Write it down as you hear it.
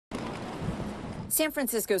San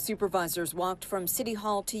Francisco supervisors walked from City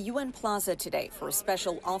Hall to UN Plaza today for a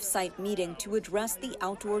special off-site meeting to address the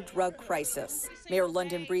outdoor drug crisis. Mayor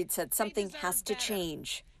London Breed said something has to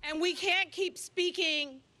change. And we can't keep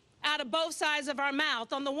speaking out of both sides of our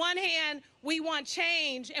mouth. On the one hand, we want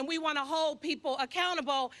change and we want to hold people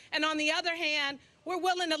accountable. And on the other hand, we're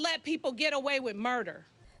willing to let people get away with murder.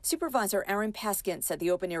 Supervisor Aaron Peskin said the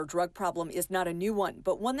open-air drug problem is not a new one,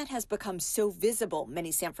 but one that has become so visible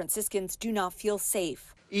many San Franciscans do not feel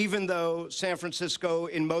safe. Even though San Francisco,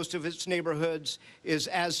 in most of its neighborhoods, is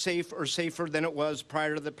as safe or safer than it was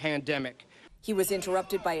prior to the pandemic. He was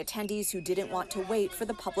interrupted by attendees who didn't want to wait for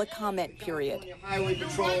the public comment period. Highway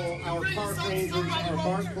Patrol, our park rangers, our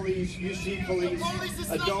park police, UC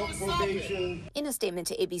police, adult probation. In a statement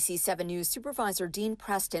to ABC 7 News, Supervisor Dean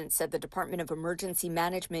Preston said the Department of Emergency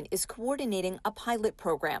Management is coordinating a pilot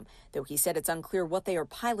program, though he said it's unclear what they are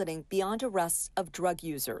piloting beyond arrests of drug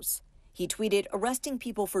users. He tweeted, "Arresting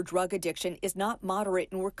people for drug addiction is not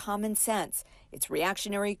moderate nor common sense. It's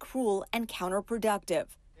reactionary, cruel, and counterproductive."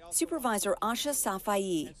 Supervisor Asha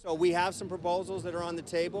Safai. So we have some proposals that are on the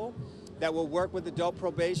table that will work with adult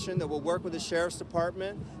probation, that will work with the sheriff's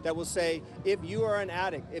department, that will say if you are an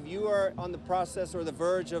addict, if you are on the process or the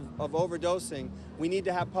verge of overdosing, we need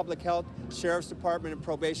to have public health, sheriff's department, and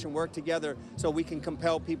probation work together so we can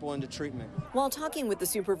compel people into treatment. While talking with the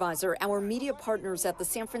supervisor, our media partners at the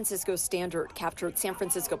San Francisco Standard captured San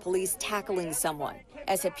Francisco police tackling someone.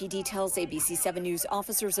 SFPD tells ABC 7 News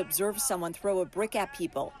officers observed someone throw a brick at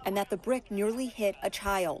people and that the brick nearly hit a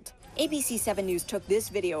child. ABC 7 News took this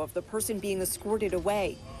video of the person being escorted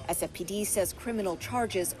away. SFPD says criminal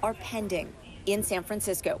charges are pending. In San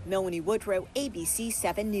Francisco, Melanie Woodrow, ABC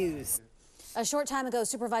 7 News. A short time ago,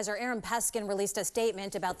 Supervisor Aaron Peskin released a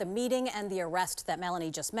statement about the meeting and the arrest that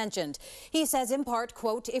Melanie just mentioned. He says, in part,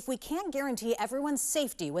 quote, "If we can't guarantee everyone's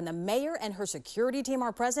safety when the mayor and her security team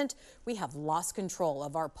are present, we have lost control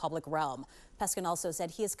of our public realm." Peskin also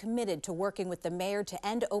said he is committed to working with the mayor to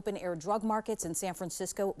end open-air drug markets in San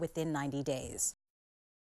Francisco within 90 days.